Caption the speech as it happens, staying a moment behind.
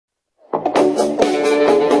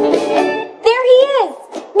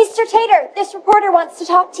Tater, this reporter wants to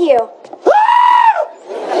talk to you.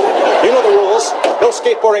 You know the rules. No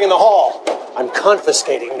skateboarding in the hall. I'm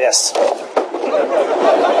confiscating this.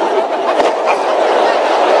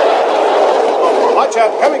 Watch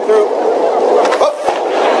out, coming through. Up.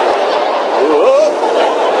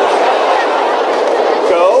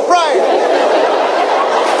 Go, Brian.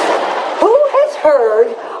 Who has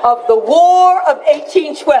heard of the War of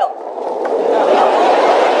 1812?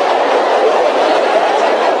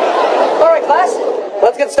 All right, class,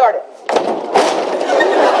 let's get started.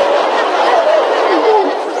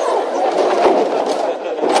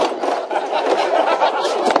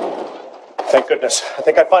 Thank goodness. I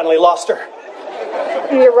think I finally lost her.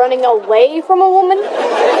 You're running away from a woman?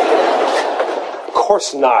 Of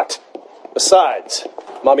course not. Besides,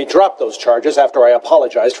 Mommy dropped those charges after I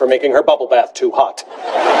apologized for making her bubble bath too hot.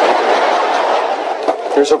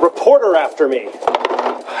 There's a reporter after me.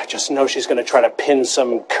 I just know she's going to try to pin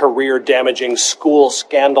some career-damaging school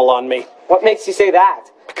scandal on me. What makes you say that?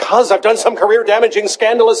 Because I've done some career-damaging,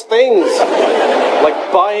 scandalous things.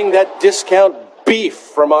 Like buying that discount beef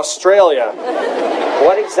from Australia.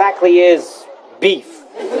 What exactly is beef?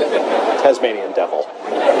 Tasmanian devil.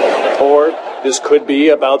 Or this could be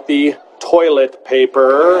about the toilet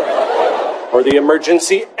paper, or the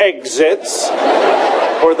emergency exits,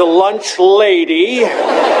 or the lunch lady.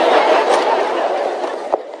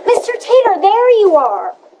 Mr. Tater, there you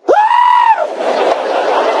are.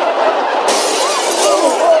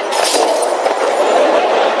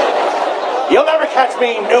 You'll never catch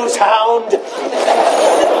me, news hound.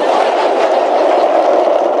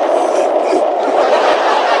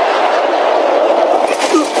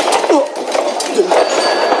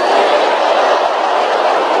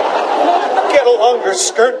 Get a longer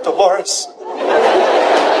skirt, Dolores.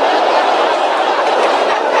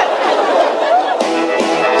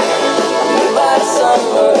 Goodbye,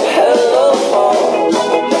 summer, hello, fall.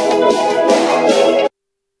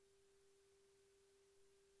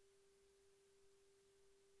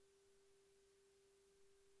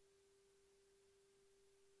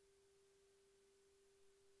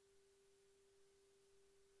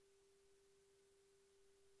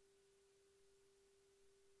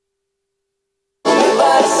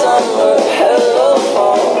 Goodbye, summer, hello,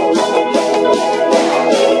 fall.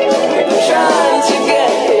 We've been trying to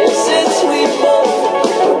get here since we both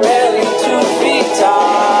were barely 2 feet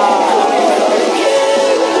tall.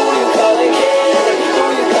 Who you gonna kid? Who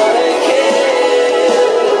you gonna kid?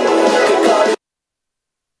 Could call you.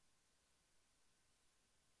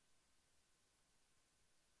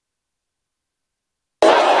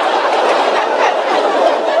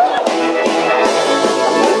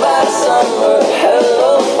 Goodbye, summer,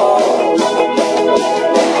 hello, fall.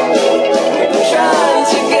 We've been trying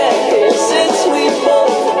to get here since we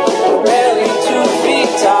both were barely 2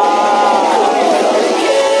 feet tall.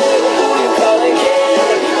 Who you gonna kid?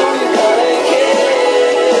 Who you gonna kid?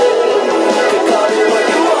 Who you gonna kid? Could call you what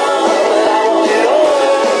you want, but I want it all.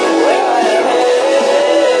 Where I am headed.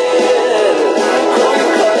 Who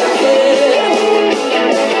you gonna kid?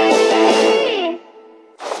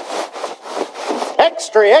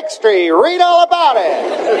 Extra, extra, read all about it.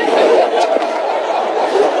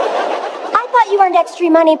 I thought you earned extra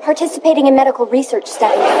money participating in medical research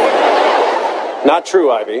studies. Not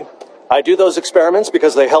true, Ivy. I do those experiments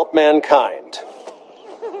because they help mankind.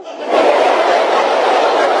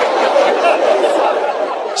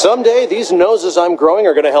 Someday, these noses I'm growing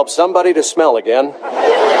are going to help somebody to smell again.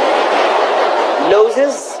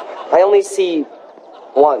 Noses? I only see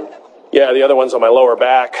one. Yeah, the other one's on my lower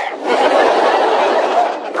back.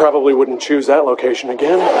 Probably wouldn't choose that location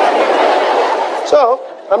again. So,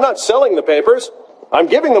 I'm not selling the papers. I'm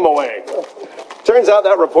giving them away. Turns out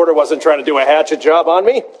that reporter wasn't trying to do a hatchet job on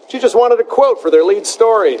me. She just wanted a quote for their lead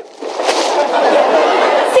story. 60%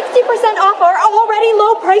 off our already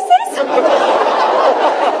low prices?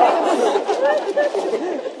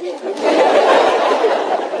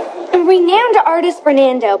 Renowned artist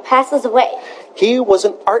Fernando passes away. He was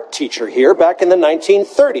an art teacher here back in the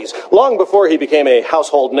 1930s, long before he became a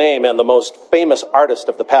household name and the most famous artist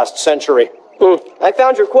of the past century. I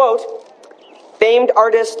found your quote. Famed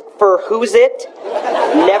artist for Who's It?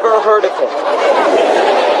 Never heard of him.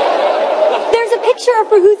 There's a picture of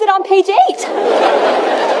Who's It on page 8.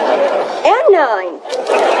 And 9.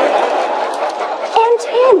 And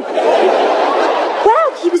 10. Wow,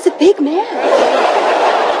 he was a big man.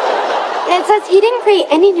 And it says he didn't create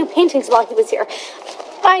any new paintings while he was here.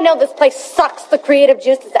 I know this place sucks the creative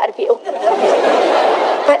juices out of you.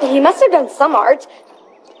 But he must have done some art.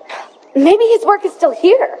 Maybe his work is still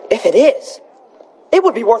here. If it is, it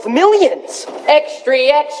would be worth millions. Extra,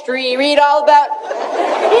 extra, read all about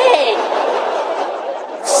Hey!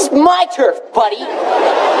 It's my turf, buddy.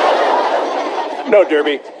 No,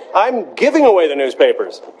 Derby. I'm giving away the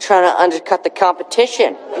newspapers. Trying to undercut the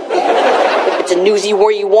competition. If it's a newsy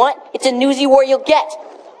war you want, it's a newsy war you'll get.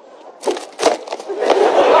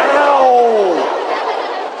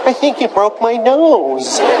 Ow! I think you broke my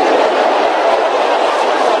nose.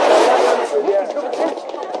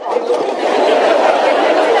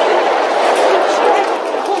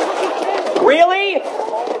 Really?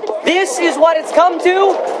 This is what it's come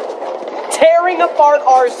to? Tearing apart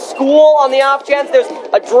our school on the off chance there's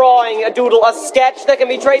a drawing, a doodle, a sketch that can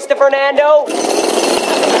be traced to Fernando?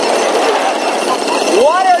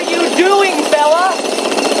 What are you doing, fella?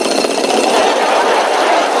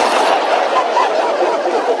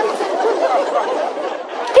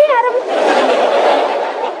 Hey, Adam.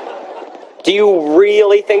 Do you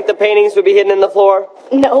really think the paintings would be hidden in the floor?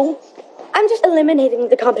 No, I'm just eliminating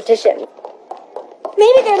the competition.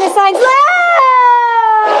 Maybe they're in the science lab!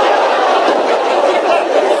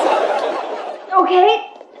 Okay,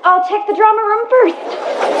 I'll check the drama room first.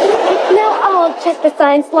 Now I'll check the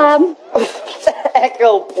science lab.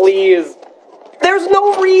 Echo, please. There's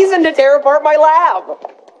no reason to tear apart my lab.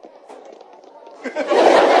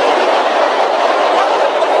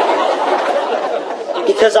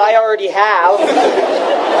 Because I already have.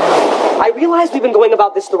 I realize we've been going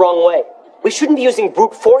about this the wrong way. We shouldn't be using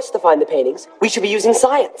brute force to find the paintings. We should be using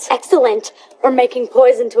science. Excellent. We're making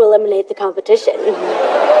poison to eliminate the competition.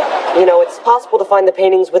 You know, it's possible to find the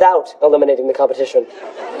paintings without eliminating the competition.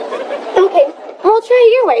 Okay, we'll try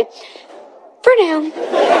your way. For now.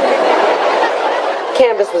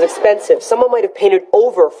 Canvas was expensive. Someone might have painted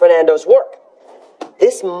over Fernando's work.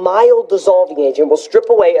 This mild dissolving agent will strip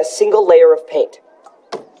away a single layer of paint.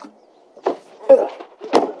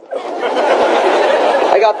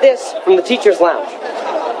 I got this from the teacher's lounge.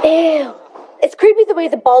 Ew. It's creepy the way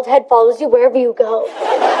the bald head follows you wherever you go.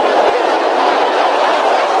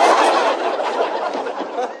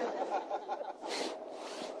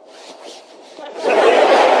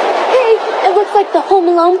 Hey, it looks like the Home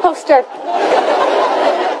Alone poster.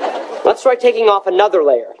 Let's try taking off another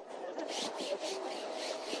layer.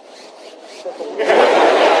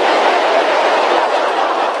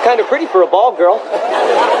 Kind of pretty for a bald girl.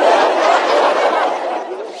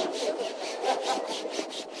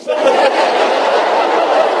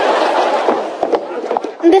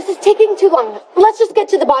 This is taking too long. Let's just get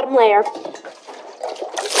to the bottom layer.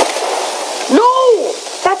 No!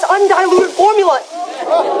 That's undiluted formula.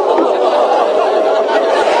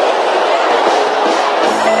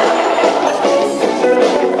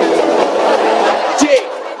 Dig!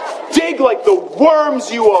 Dig like the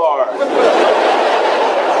worms you are!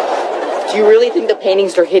 Do you really think the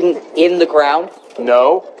paintings are hidden in the ground?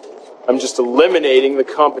 No, I'm just eliminating the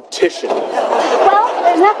competition. Well,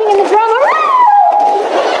 there's nothing in the drama room.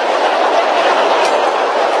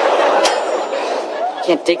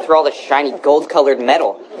 Can't dig through all the shiny gold-colored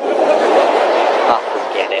metal. Oh,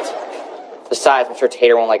 forget it. Besides, I'm sure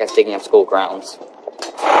Tater won't like us digging up school grounds. Watch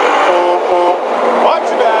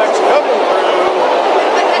your backs, coming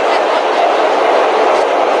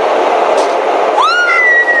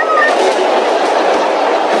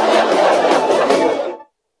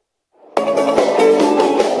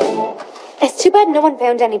It's too bad no one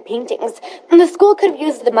found any paintings. And the school could have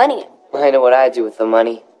used the money. I know what I'd do with the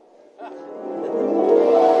money.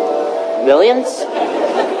 Millions?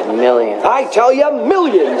 Millions. I tell you,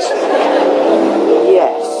 millions.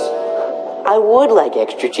 Yes. I would like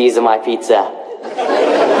extra cheese on my pizza.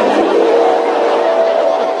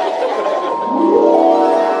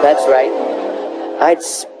 That's right. I'd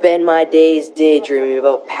spend my days daydreaming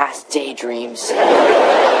about past daydreams.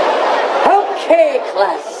 Okay,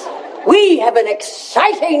 class. We have an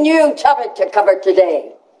exciting new topic to cover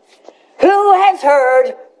today. Who has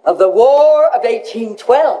heard of the War of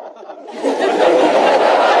 1812?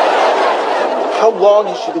 How long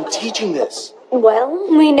has she been teaching this? Well,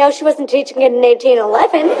 we know she wasn't teaching it in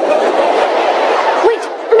 1811. Wait,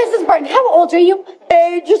 Mrs. Barton, how old are you?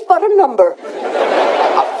 Age is but a number.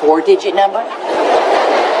 A 4-digit number?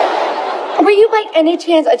 Were you by any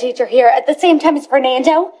chance a teacher here at the same time as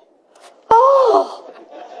Fernando? Oh,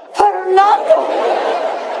 Fernando.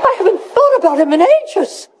 I haven't thought about him in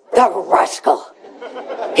ages. The rascal.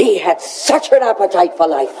 He had such an appetite for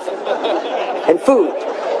life. And food.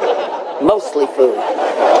 Mostly food.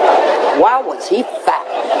 Wow, was he fat.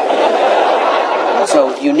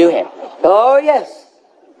 So you knew him? Oh, yes.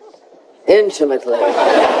 Intimately.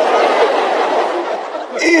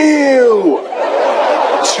 Ew!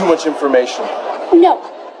 Too much information. No,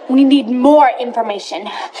 we need more information.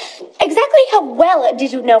 Exactly how well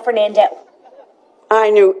did you know Fernando? I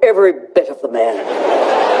knew every bit of the man.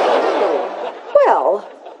 Well,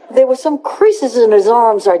 there were some creases in his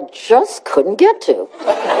arms I just couldn't get to.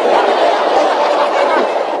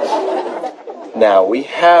 Now we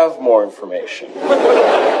have more information.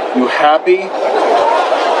 You happy?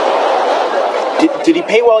 Did he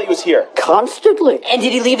pay while he was here? Constantly. And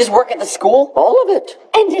did he leave his work at the school? All of it.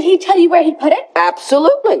 And did he tell you where he put it?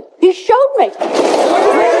 Absolutely. He showed me.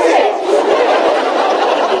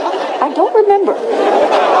 I don't remember.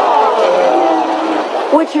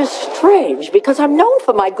 Which is strange because I'm known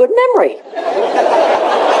for my good memory.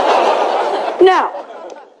 Now,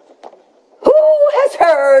 who has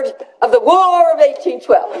heard of the War of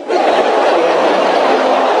 1812?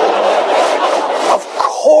 Of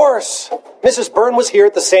course! Mrs. Byrne was here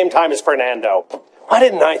at the same time as Fernando. Why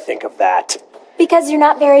didn't I think of that? Because you're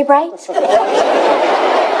not very bright.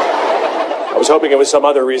 I was hoping it was some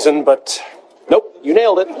other reason, but nope, you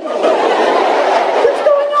nailed it. What's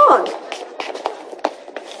going on?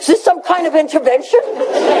 Is this some kind of intervention?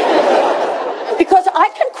 Because I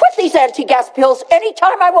can quit these anti-gas pills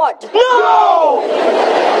anytime I want.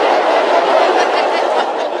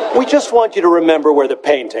 No! We just want you to remember where the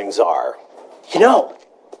paintings are. You know,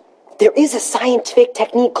 there is a scientific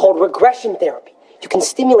technique called regression therapy. You can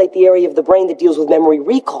stimulate the area of the brain that deals with memory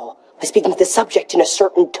recall by speaking to the subject in a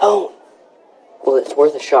certain tone. Well, it's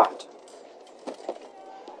worth a shot.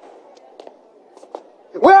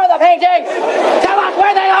 Where are the paintings? Tell us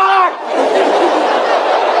where they are!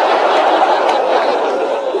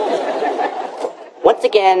 Once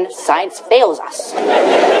again, science fails us.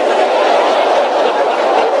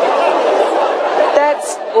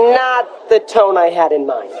 That's not the tone I had in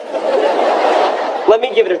mind. Let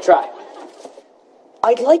me give it a try.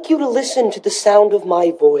 I'd like you to listen to the sound of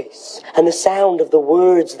my voice and the sound of the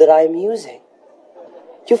words that I'm using.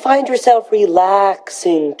 You find yourself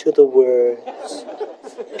relaxing to the words.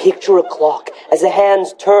 Picture a clock as the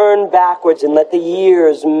hands turn backwards and let the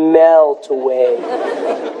years melt away.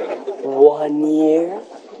 1 year,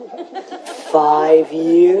 5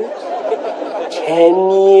 years,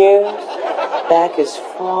 10 years, back as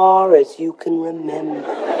far as you can remember.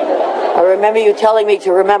 I remember you telling me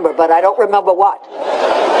to remember, but I don't remember what.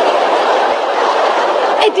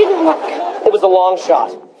 It didn't work. It was a long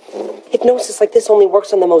shot. Hypnosis like this only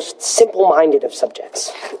works on the most simple-minded of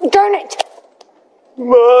subjects. Darn it.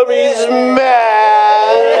 Mommy's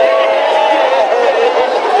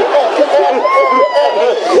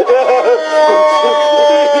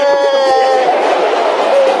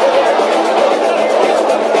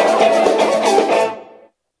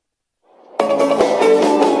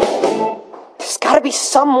There's gotta be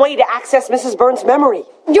some way to access Mrs. Byrne's memory.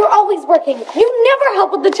 You're always working. You never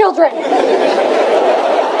help with the children. Owie!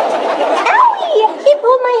 He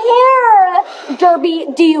pulled my hair. Derby,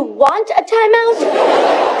 do you want a timeout?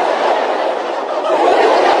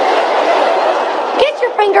 Get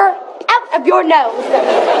your finger out of your nose.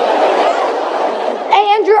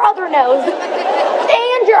 And your other nose.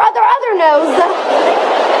 And your other nose.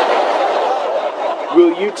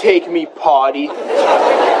 Will you take me potty?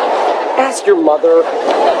 Ask your mother.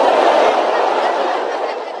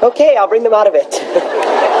 Okay, I'll bring them out of it.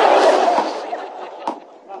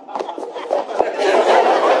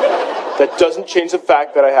 That doesn't change the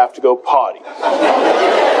fact that I have to go potty.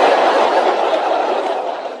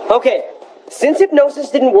 Okay, since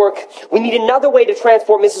hypnosis didn't work, we need another way to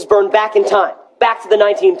transport Mrs. Byrne back in time. Back to the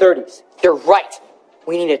 1930s. You're right.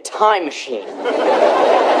 We need a time machine.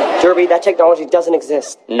 Derby, that technology doesn't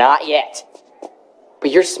exist. Not yet.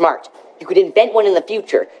 But you're smart. You could invent one in the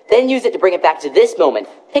future, then use it to bring it back to this moment,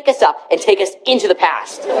 pick us up, and take us into the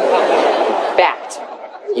past. In fact,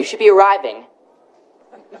 you should be arriving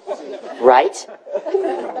right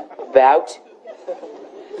about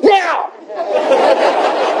now!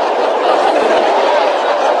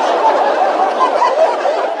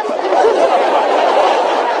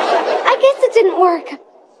 I guess it didn't work.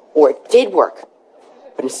 Or it did work.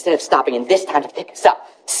 But instead of stopping in this time to pick us up,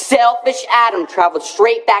 selfish Adam traveled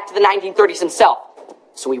straight back to the 1930s himself,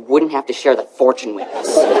 so we wouldn't have to share the fortune with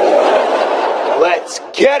us. Let's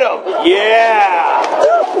get him! Yeah!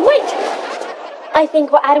 Wait! I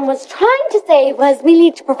think what Adam was trying to say was we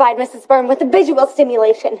need to provide Mrs. Byrne with a visual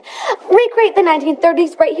stimulation. Recreate the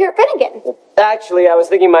 1930s right here at Finnegan. Actually, I was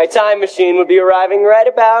thinking my time machine would be arriving right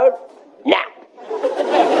about now.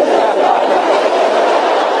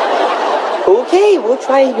 Okay, we'll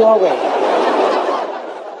try it your way.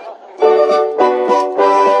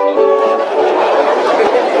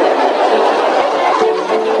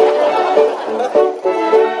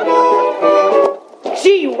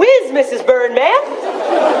 Gee whiz, Mrs. Byrne, ma'am!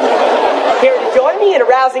 Here to join me in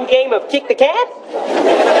arousing rousing game of kick the can?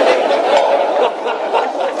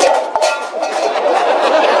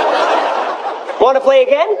 Want to play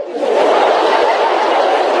again?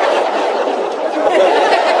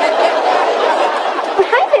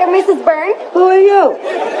 Hi there, Mrs. Byrne. Who are you?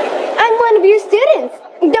 I'm one of your students.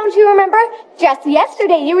 Don't you remember? Just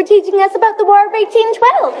yesterday you were teaching us about the War of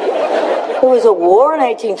 1812. There was a war in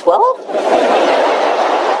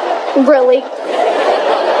 1812? Really?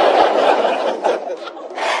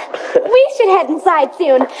 We should head inside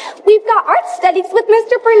soon. We've got art studies with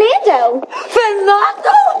Mr. Fernando.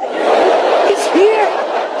 Fernando! He's here.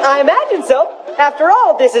 I imagine so. After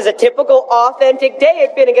all, this is a typical, authentic day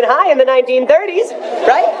at Finnegan High in the 1930s,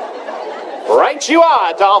 right? Right you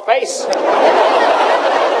are, dollface.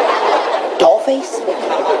 Dollface?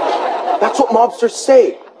 That's what mobsters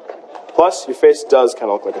say. Plus, your face does kind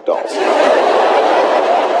of look like a doll's. I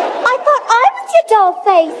thought I was your doll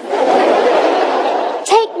face.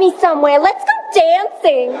 Take me somewhere. Let's go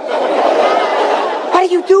dancing. What are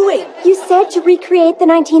you doing? You said to recreate the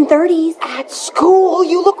 1930s. At school,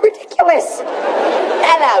 you look ridiculous.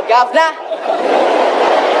 Hello, governor.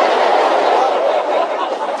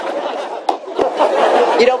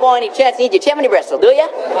 You don't by any chance need your chimney bristle, do you?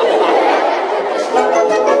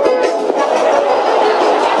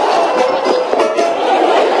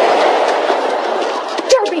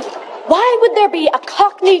 Derby, why would there be a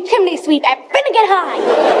Cockney chimney sweep at Finnegan High?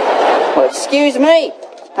 Well, excuse me.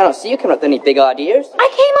 I don't see you coming up with any big ideas. I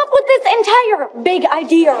came up with this entire big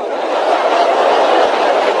idea.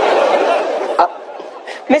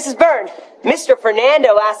 Mrs. Byrne, Mr.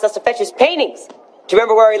 Fernando asked us to fetch his paintings. Do you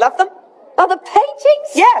remember where he left them? Oh, the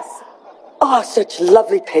paintings? Yes. Oh, such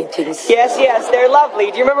lovely paintings. Yes, they're lovely.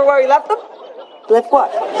 Do you remember where he left them? Left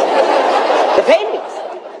what? The paintings.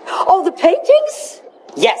 Oh, the paintings?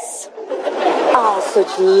 Yes. Ah,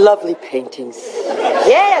 such lovely paintings.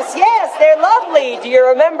 Yes, they're lovely. Do you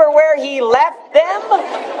remember where he left them?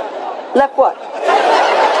 Left what?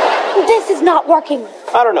 This is not working.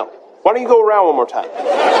 I don't know. Why don't you go around one more time?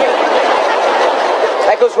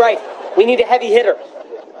 That goes right. We need a heavy hitter.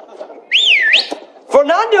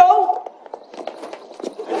 Fernando!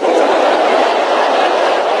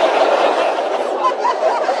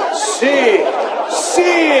 See.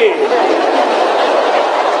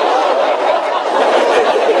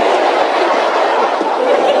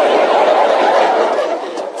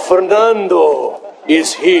 Fernando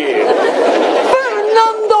is here.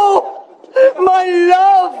 Fernando! My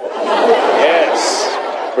love! Yes,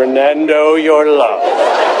 Fernando, your love.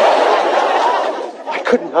 Why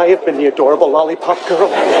couldn't I have been the adorable lollipop girl?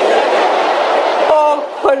 Oh,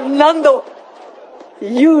 Fernando!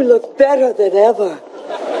 You look better than ever.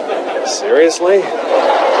 Seriously?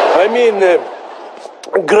 I mean,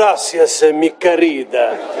 gracias, mi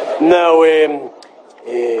querida. Now,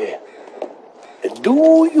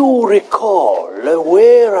 do you recall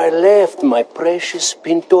where I left my precious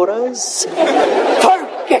pinturas?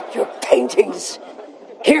 Forget your paintings.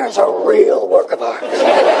 Here's a real work of art.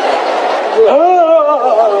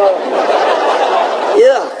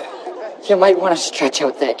 Yeah. You might want to stretch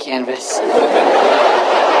out that canvas.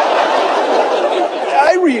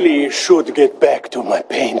 I really should get back to my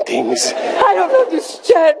paintings. I don't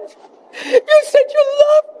understand. You said you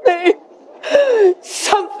loved me.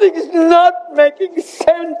 Something's not making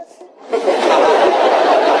sense.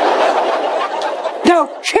 Now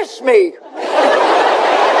kiss me.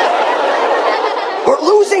 We're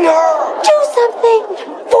losing her. Do something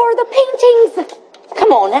for the paintings.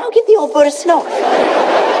 Come on now, give the old bird a snow.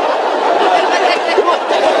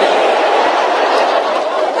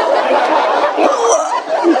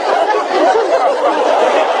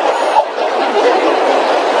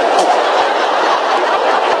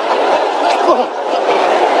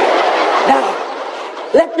 Now,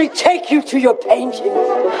 let me take you to your painting.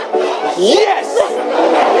 Yes!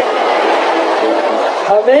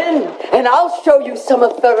 Come in, and I'll show you some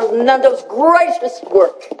of Fernando's greatest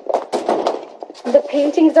work. The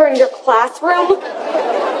paintings are in your classroom?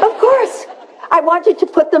 Of course. I wanted to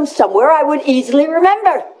put them somewhere I would easily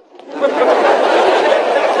remember.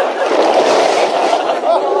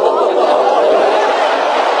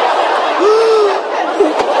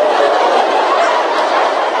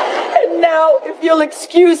 And now, if you'll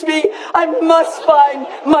excuse me, I must find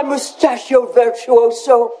my mustachio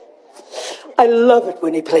virtuoso. I love it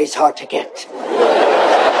when he plays hard to get.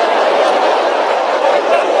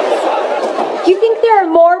 Do you think there are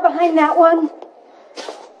more behind that one?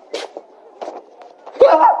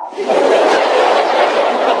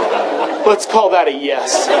 Let's call that a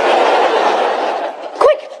yes.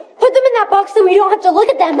 Quick, put them in that box so we don't have to look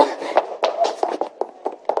at them.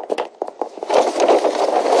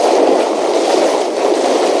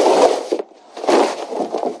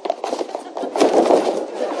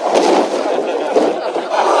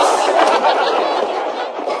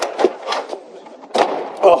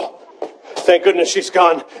 Thank goodness she's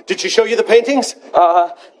gone. Did she show you the paintings?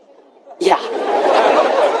 Yeah.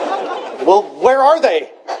 Well, where are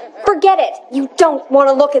they? Forget it. You don't want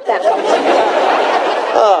to look at them.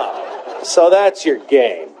 So that's your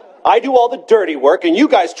game. I do all the dirty work, and you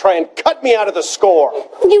guys try and cut me out of the score.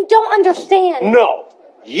 You don't understand. No,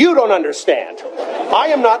 you don't understand. I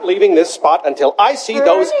am not leaving this spot until I see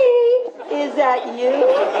those... Is that you?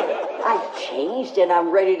 I've changed and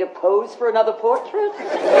I'm ready to pose for another portrait.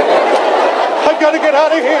 I gotta get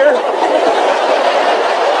out of here.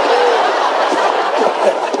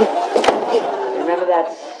 Remember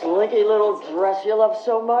that slinky little dress you love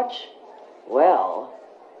so much? Well,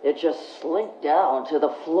 it just slinked down to the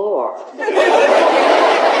floor.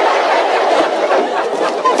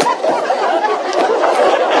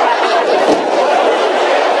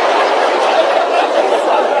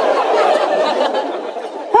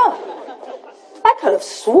 Huh. I could have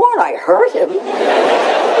sworn I heard him.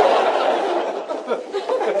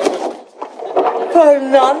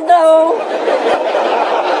 Fernando!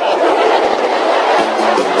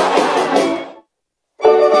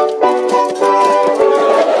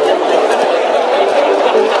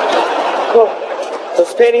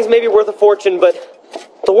 Those paintings may be worth a fortune, but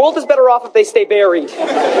the world is better off if they stay buried.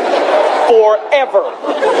 Forever.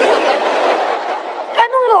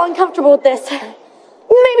 I'm a little uncomfortable with this.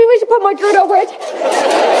 Maybe we should put more dirt over it.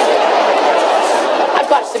 I've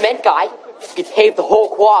got a cement guy. You could pave the whole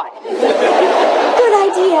quad. Good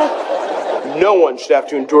idea. No one should have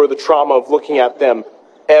to endure the trauma of looking at them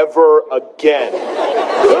ever again.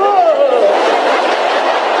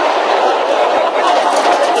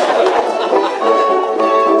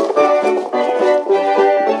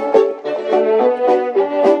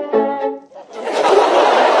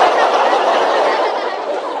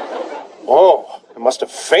 Oh, I must have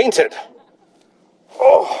fainted.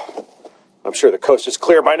 Oh, I'm sure the coast is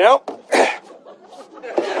clear by now.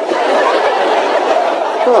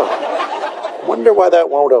 Huh. Wonder why that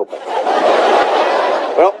won't open.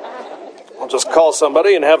 Well, I'll just call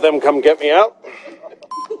somebody and have them come get me out.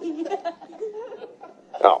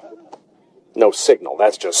 Oh, no signal.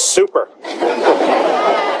 That's just super.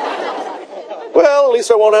 Well, at least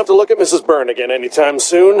I won't have to look at Mrs. Byrne again anytime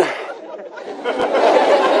soon.